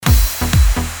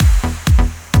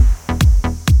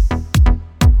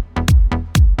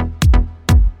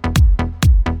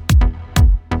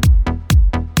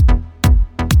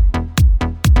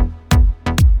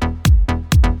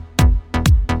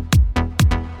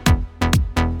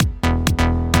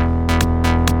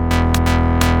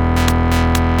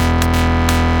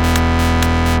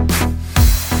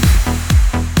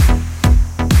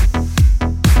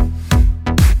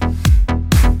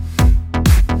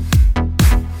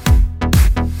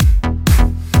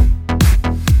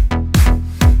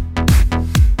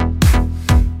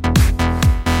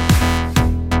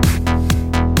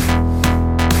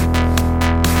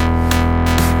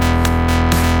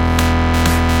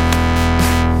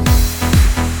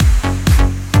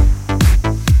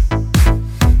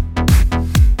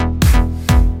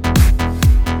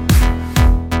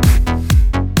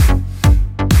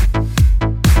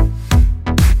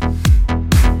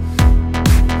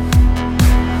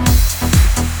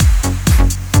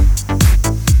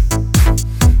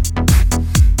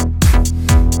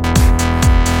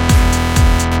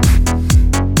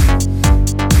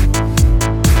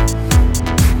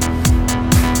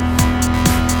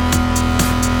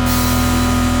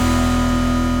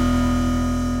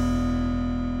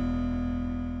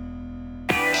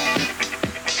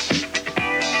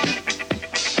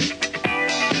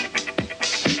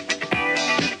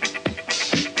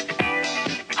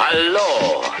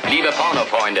So, liebe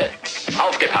Pornofreunde,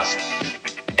 aufgepasst!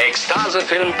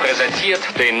 Ekstase-Film präsentiert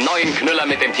den neuen Knüller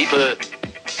mit dem Titel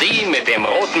Die mit dem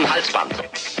roten Halsband.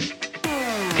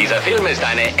 Dieser Film ist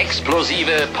eine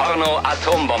explosive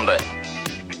Porno-Atombombe.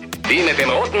 Die mit dem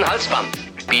roten Halsband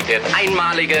bietet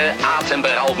einmalige,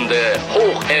 atemberaubende,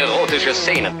 hocherotische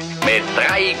Szenen mit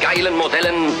 3 geilen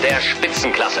Modellen der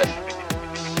Spitzenklasse.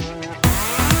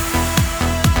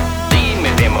 Die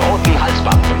mit dem roten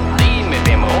Halsband. Die mit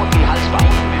dem roten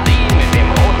Halsband. Die mit dem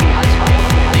roten Halsband.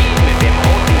 Die mit dem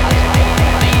roten Halsband.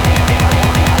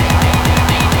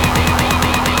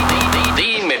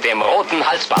 Die mit dem roten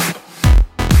Halsband.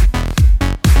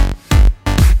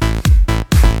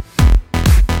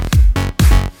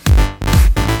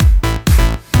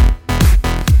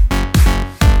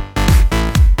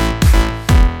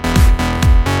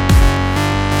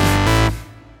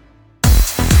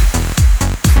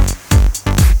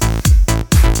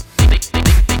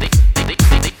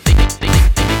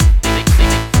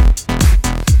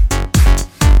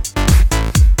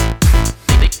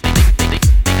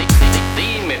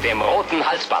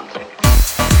 Halsband.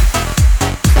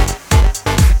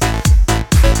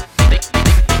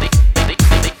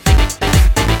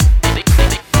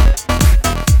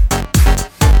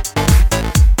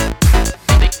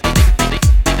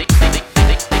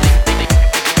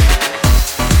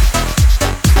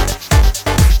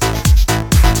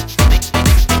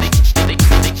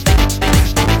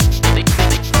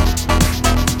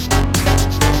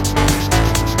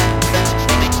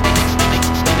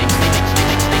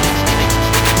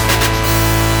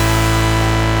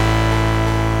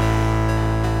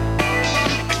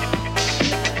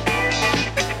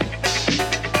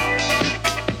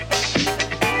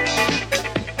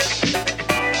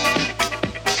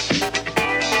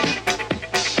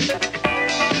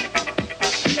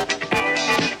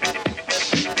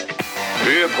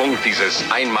 Höhepunkt dieses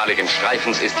einmaligen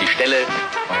Streifens ist die Stelle,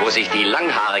 wo sich die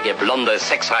langhaarige blonde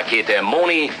Sexrakete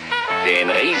Moni den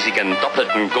riesigen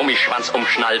doppelten Gummischwanz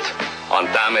umschnallt und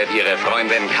damit ihre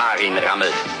Freundin Karin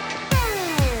rammelt.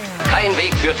 Kein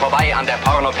Weg führt vorbei an der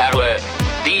Pornoperle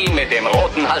Die mit dem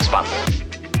roten Halsband.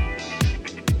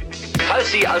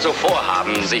 Falls Sie also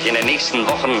vorhaben, sich in den nächsten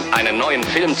Wochen einen neuen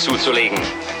Film zuzulegen,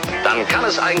 dann kann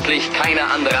es eigentlich keine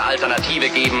andere Alternative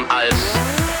geben als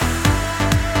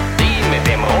Die mit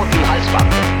dem roten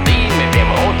Halsband. Die mit dem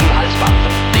roten Halsband.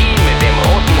 Die mit dem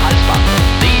roten Halsband.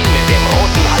 Die mit dem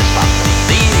roten Halsband.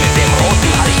 Die mit dem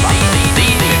roten Halsband.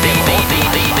 Die mit dem roten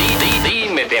Halsband. Die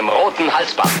mit dem roten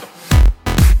Halsband.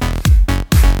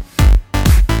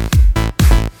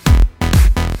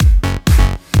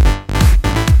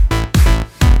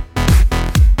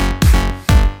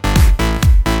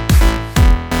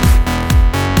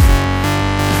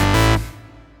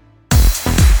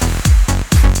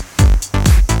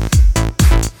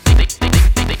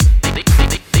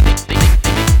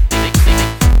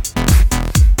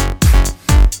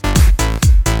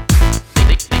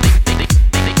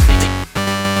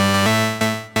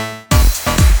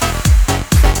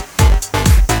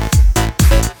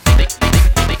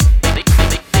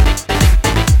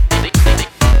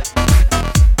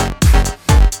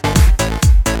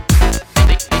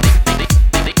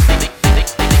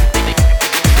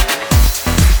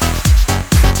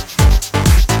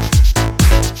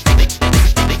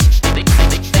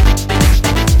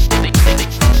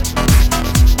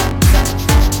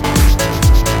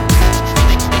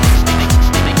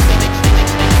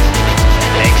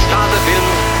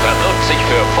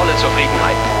 Volle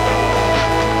Zufriedenheit.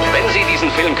 Wenn Sie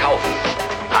diesen Film kaufen,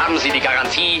 haben Sie die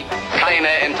Garantie, keine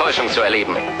Enttäuschung zu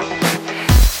erleben.